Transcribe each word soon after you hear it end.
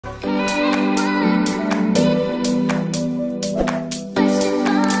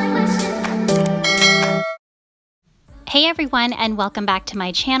Hey everyone, and welcome back to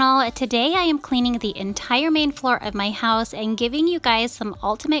my channel. Today I am cleaning the entire main floor of my house and giving you guys some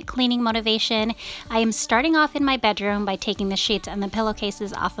ultimate cleaning motivation. I am starting off in my bedroom by taking the sheets and the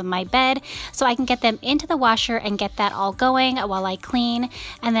pillowcases off of my bed so I can get them into the washer and get that all going while I clean.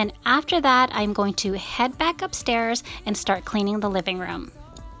 And then after that, I'm going to head back upstairs and start cleaning the living room.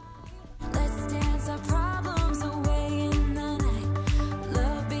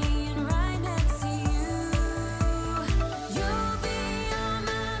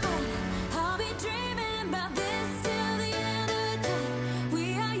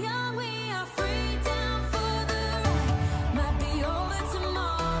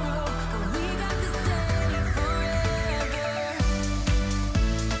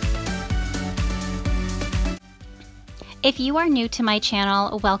 If you are new to my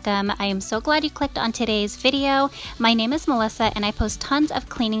channel, welcome. I am so glad you clicked on today's video. My name is Melissa and I post tons of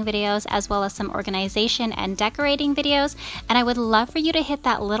cleaning videos as well as some organization and decorating videos, and I would love for you to hit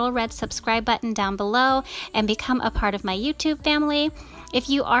that little red subscribe button down below and become a part of my YouTube family. If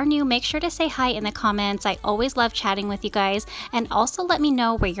you are new, make sure to say hi in the comments. I always love chatting with you guys, and also let me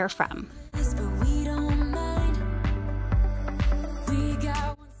know where you're from.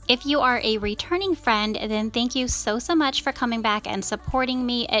 If you are a returning friend, then thank you so much for coming back and supporting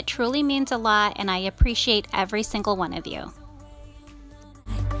me. It truly means a lot, and I appreciate every single one of you.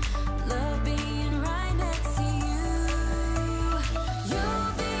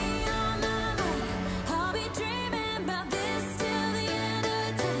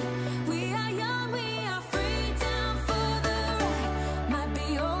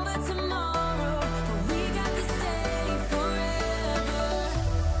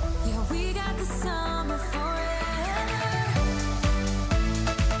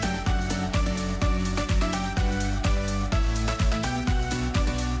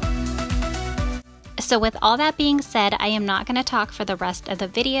 So with all that being said, I am not going to talk for the rest of the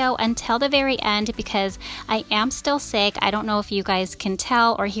video until the very end because I am still sick. I don't know if you guys can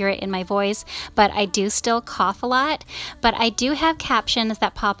tell or hear it in my voice, but I do still cough a lot. But I do have captions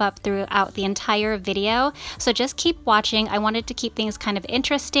that pop up throughout the entire video, so just keep watching. I wanted to keep things kind of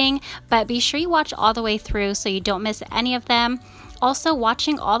interesting, but be sure you watch all the way through so you don't miss any of them. Also,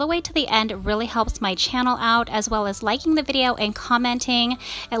 watching all the way to the end really helps my channel out, as well as liking the video and commenting.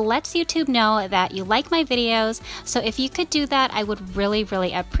 It lets YouTube know that you like my videos, so if you could do that, I would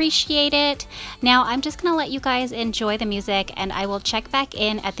really appreciate it. Now, I'm just gonna let you guys enjoy the music, and I will check back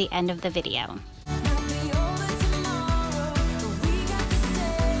in at the end of the video.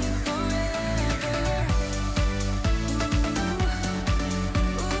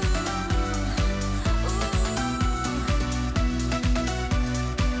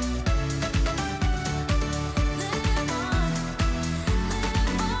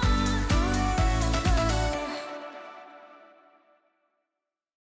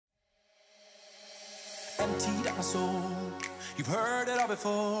 Emptied out my soul. You've heard it all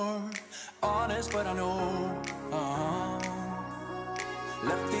before. Honest, but I know.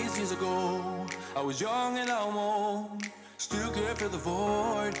 Left these years ago. I was young and I'm old. Still can't fill the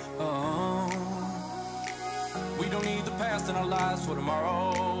void. We don't need the past in our lives for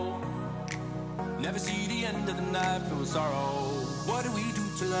tomorrow. Never see the end of the night filled with sorrow. What do we do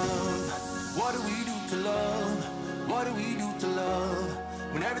to love? What do we do to love? What do we do to love?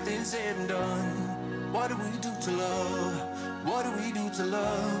 When everything's said and done. What do we do to love? What do we do to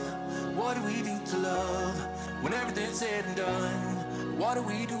love? What do we do to love? When everything's said and done, what do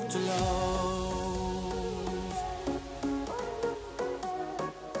we do to love?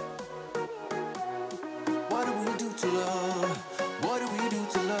 What do we do to love? What do we do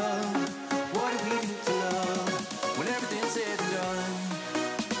to love? What do we do to love? When everything's said and done.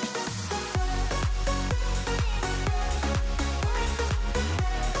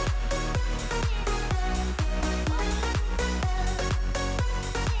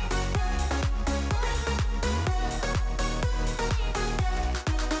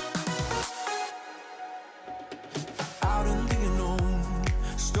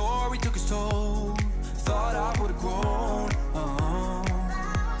 Thought I would have grown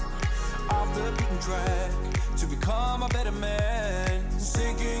off the beaten track to become a better man,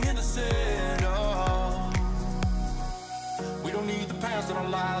 sinking in the sand. We don't need the past in our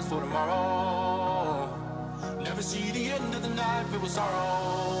lives for tomorrow. Never see the end of the night filled with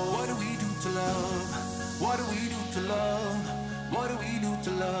sorrow. What do we do to love? What do we do to love? What do we do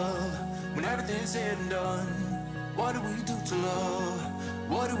to love? When everything's said and done, what do we do to love?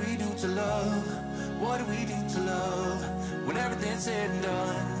 What do we do to love? What do we do to love? When everything's said and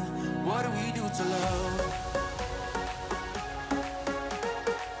done, what do we do to love?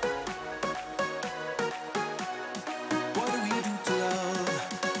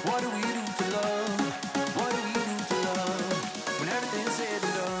 everything's said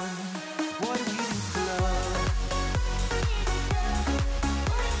and done, what do we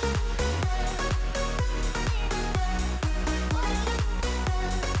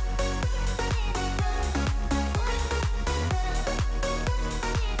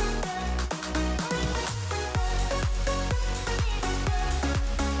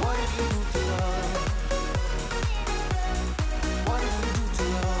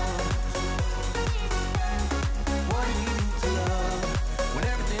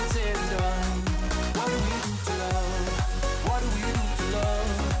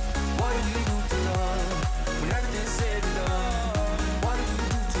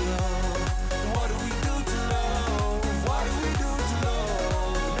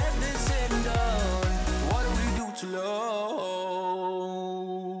do to love?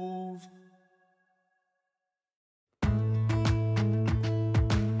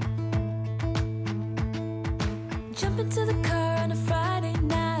 Jump into the car on a Friday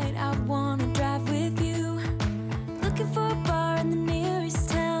night, I wanna drive with you. Looking for a bar in the nearest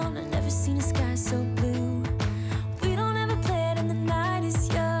town, I've never seen a sky so blue. We don't ever play it and the night is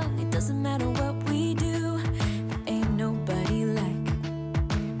young, it doesn't matter what we do. There ain't nobody like,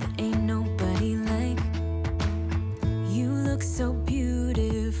 there ain't nobody like. You look so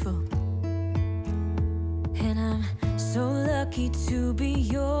beautiful, and I'm so lucky to be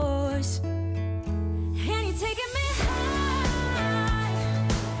yours. And you're taking me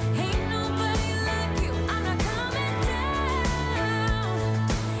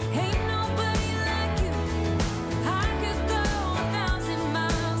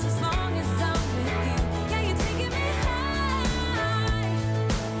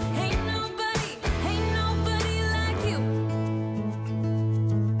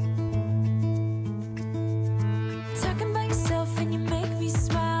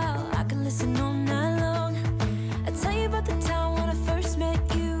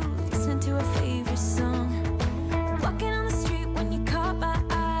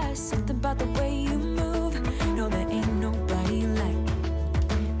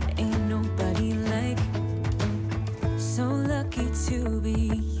to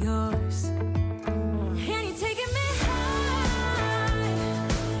be yours. And you're taking me high.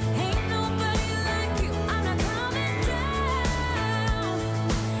 Ain't nobody like you. I'm not coming down.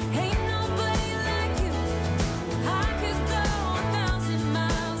 Ain't nobody like you. I could go 1,000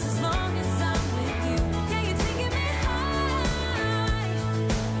 miles as long as I'm with you. Yeah, you're taking me high.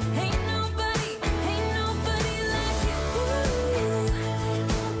 Ain't nobody like you. Ain't nobody like you. Ain't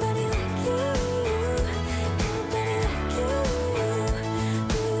nobody like you.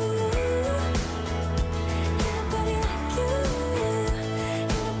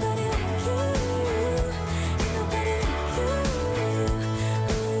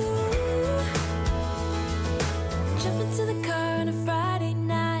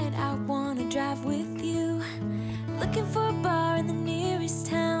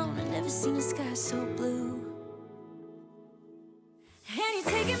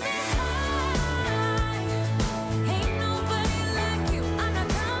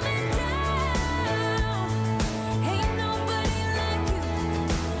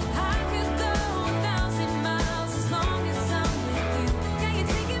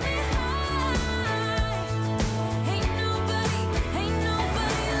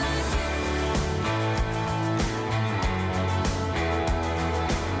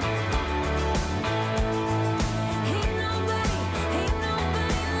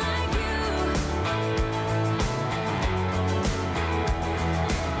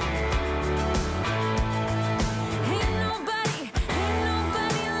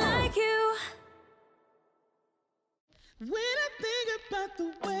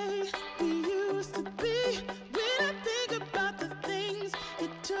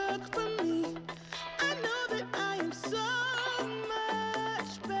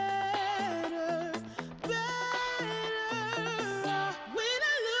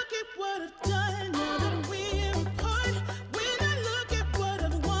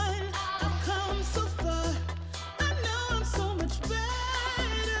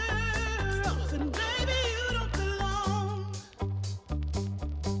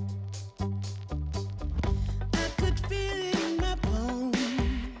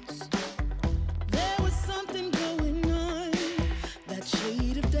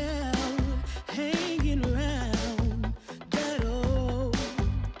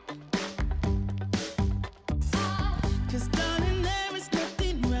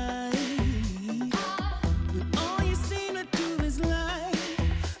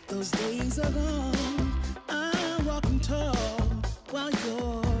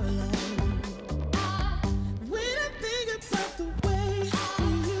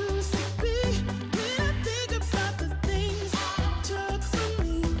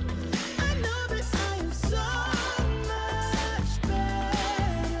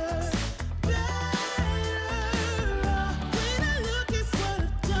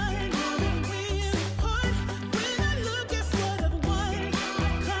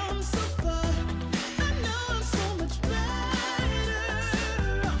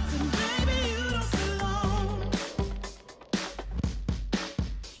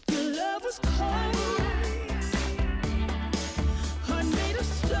 was cold, heart made of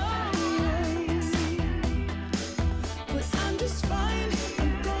stone. But I'm just fine,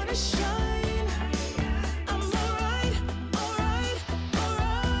 I'm gonna shine. I'm alright, alright,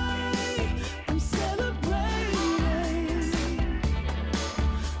 alright. I'm celebrating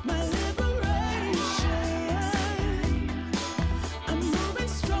my liberation. I'm moving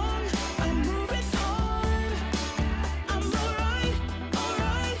strong, I'm moving on. I'm alright,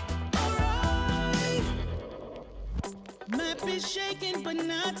 alright, alright. Might be shaken but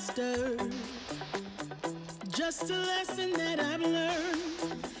not stirred. Just a lesson that I've learned.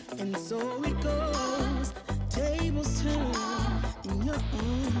 And so it goes, tables turn, and you're on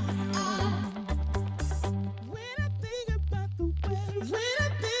your own. When I think about the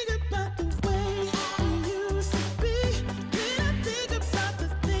way we used to be, when I think about the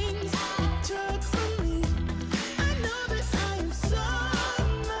things you took from me, I know that I am so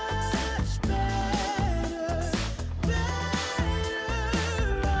much better off.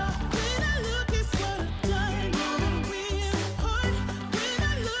 When I look at what I've done, I'm real hard. When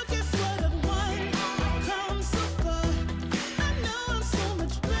I look at what I've won, I've come so far. I know I'm so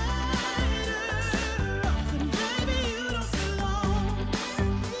much better off, and baby, you don't belong.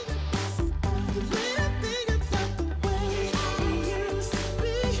 When I think about the way we used to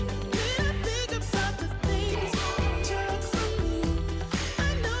be, when I think about the things you took from me, I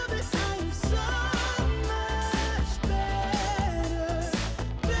know that I am so much better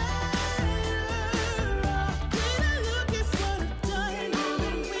off. When I look at what I've done,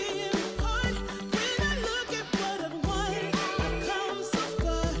 I'm real hard. When I look at what I've won, I've come so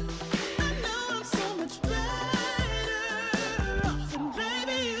far. I know I'm so much better off, and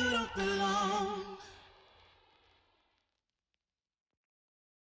baby, you don't belong.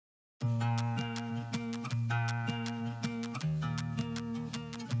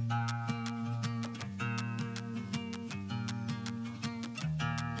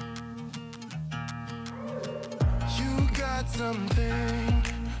 You got something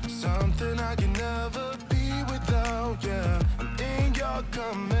I can never be without, yeah. I'm in your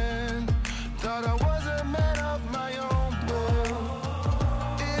command. Thought I was a man of my own,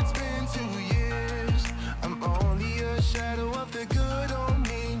 but it's been 2 years. I'm only a shadow of the good on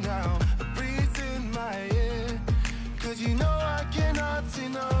me now. A breeze in my ear, 'cause you know I cannot say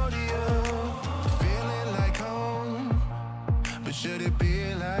no to you. Feeling like home, but should it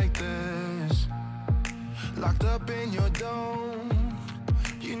be like this? Locked up in your dome,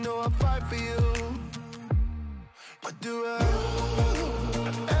 you know I fight for you. What do I?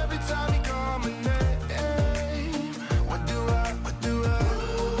 Every time you call my name, what do I?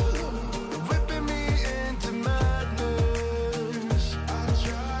 You're whipping me into madness. I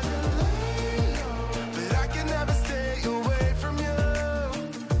try to lay low, but I can never stay away from you.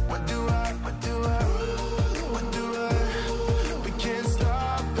 What do I? We can't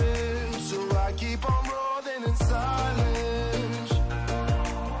stop it, so I keep on rolling in silence.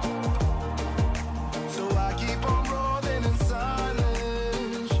 So I keep on rolling in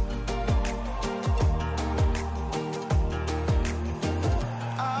silence.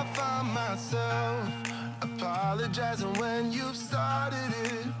 I find myself apologizing when you've started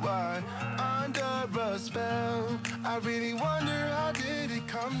it. Why? Under a spell, I really wonder how did it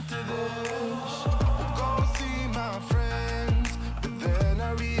come to this? Go see my friends, but then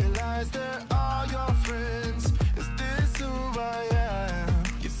I realize they're all your friends. Is this who I am?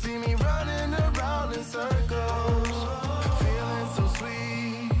 You see me running around in circles, feeling so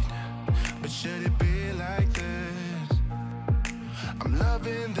sweet, but should it be like this? I'm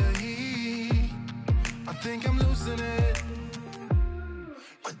loving the heat, I think I'm losing it.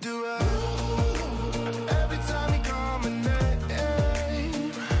 What do I? Every time you call my name,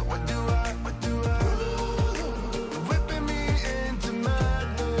 what do I? You're whipping me into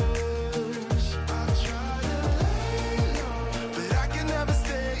madness. I try to lay low, but I can never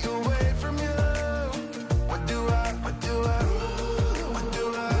stay away from you. What do I?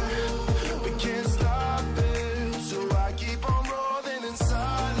 We can't stop it, so I keep on rolling in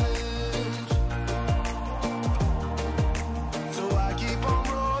silence. So I keep on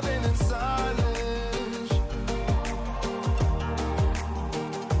rolling in silence.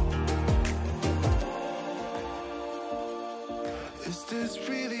 Is this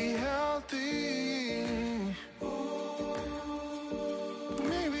really healthy?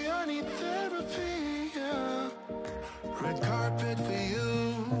 Maybe I need therapy, yeah. Red carpet for you,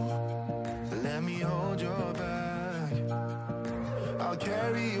 let me hold your back. I'll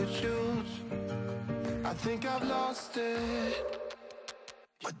carry your shoes, I think I've lost it.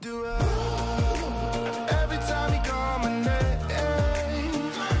 What do I? Every time you call my name,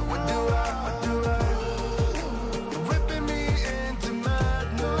 what do I?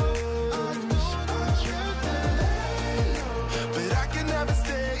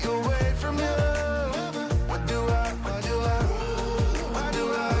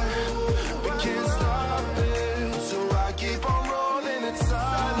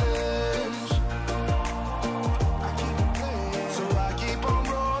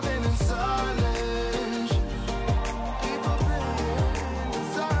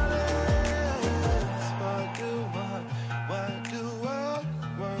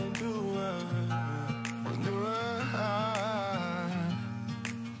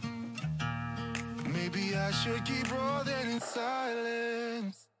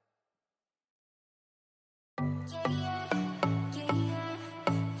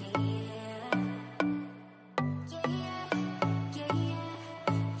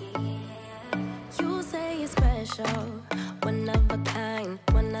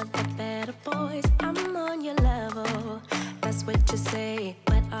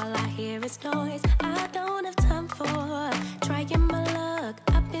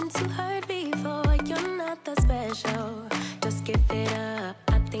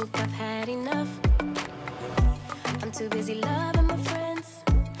 too busy loving my friends.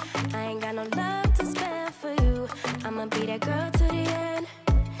 I ain't got no love to spare for you. I'ma be that girl to the end.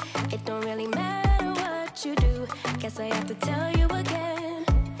 It don't really matter what you do. Guess I have to tell you again,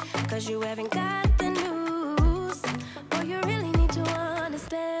 'cause you haven't got the news. Boy, you really need to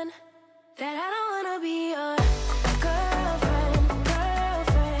understand that I don't wanna be your girlfriend,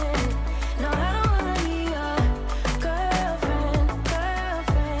 girlfriend. No, I don't wanna be your girlfriend,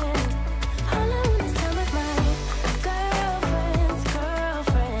 girlfriend. All I wanna spend with my girlfriend's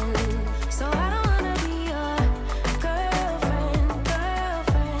girlfriend. So I don't wanna be your girlfriend,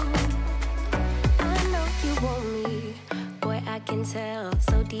 girlfriend. I know you want me, boy, I can tell.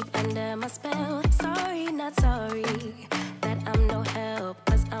 So deep under my spell. Sorry, not sorry that I'm no help,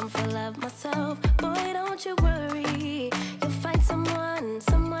 'cause I'm full of myself. Boy, don't you worry, you'll find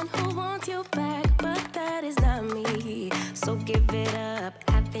someone who wants you back, but that is not me. So give it up,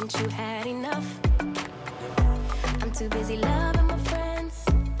 haven't you had enough? I'm too busy loving my friends.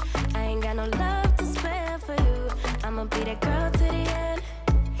 I ain't got no love to spare for you. I'ma be that girl to the end.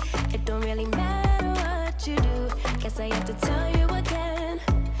 It don't really matter what you do. Guess I have to tell you again,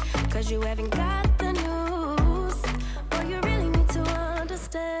 'cause you haven't got the news. Boy, you really need to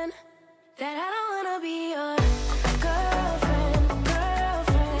understand that I don't wanna be your girlfriend,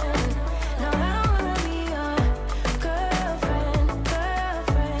 girlfriend. No, I don't wanna be your girlfriend,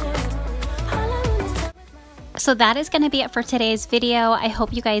 girlfriend. All I want is time with my So that is going to be it for today's video. I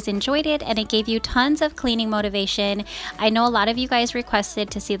hope you guys enjoyed it and it gave you tons of cleaning motivation. I know a lot of you guys requested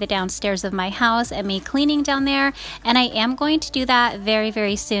to see the downstairs of my house and me cleaning down there, and I am going to do that very,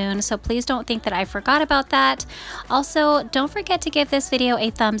 very soon. So please don't think that I forgot about that. Also, don't forget to give this video a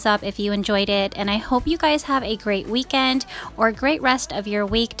thumbs up if you enjoyed it, and I hope you guys have a great weekend or a great rest of your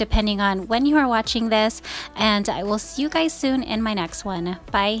week depending on when you are watching this, and I will see you guys soon in my next one.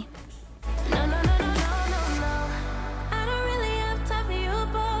 Bye. No, no, no, no, no, no, no. I don't really have time for you,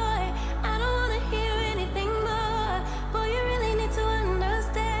 boy. I don't wanna hear anything more. Boy, you really need to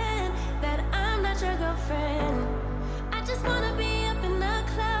understand that I'm not your girlfriend. I just wanna be up in the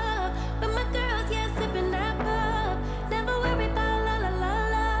club with my girls, yeah, sipping that pub. Never worry about la la la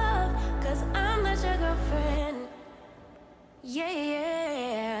love, 'cause I'm not your girlfriend. Yeah,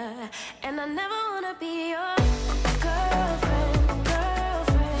 yeah. And I never wanna be your girlfriend,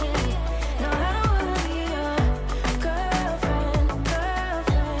 girlfriend. No, I don't wanna be your girlfriend,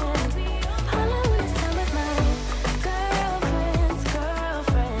 girlfriend. All I want is time with my girlfriend's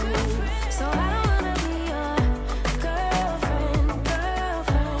girlfriend. So I don't wanna be your girlfriend,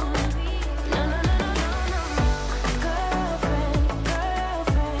 girlfriend. No, no, no, no, no, no, no. Girlfriend,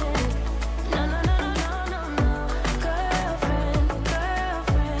 girlfriend. No, no, no, no, no, no, no. Girlfriend,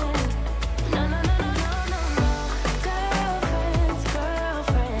 girlfriend. No, no, no, no, no, no, no. Girlfriend's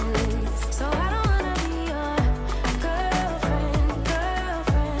girlfriend. So I don't wanna be your girlfriend,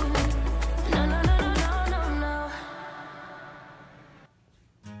 girlfriend. No, no, no, no, no, no, no.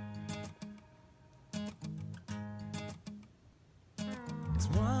 It's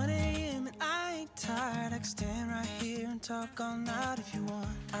 1 a.m. and I ain't tired. I can stand right here and talk all night if you want.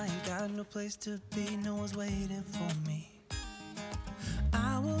 I ain't got no place to be, no one's waiting for me.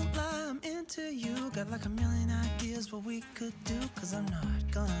 I won't lie, I'm into you. Got like a million ideas what we could do, 'cause I'm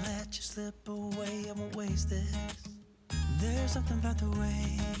not gonna let you slip away. I won't waste this. There's something about the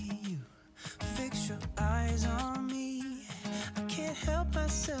way you fix your eyes on me. I can't help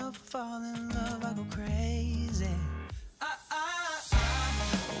myself, fall in love, I go crazy.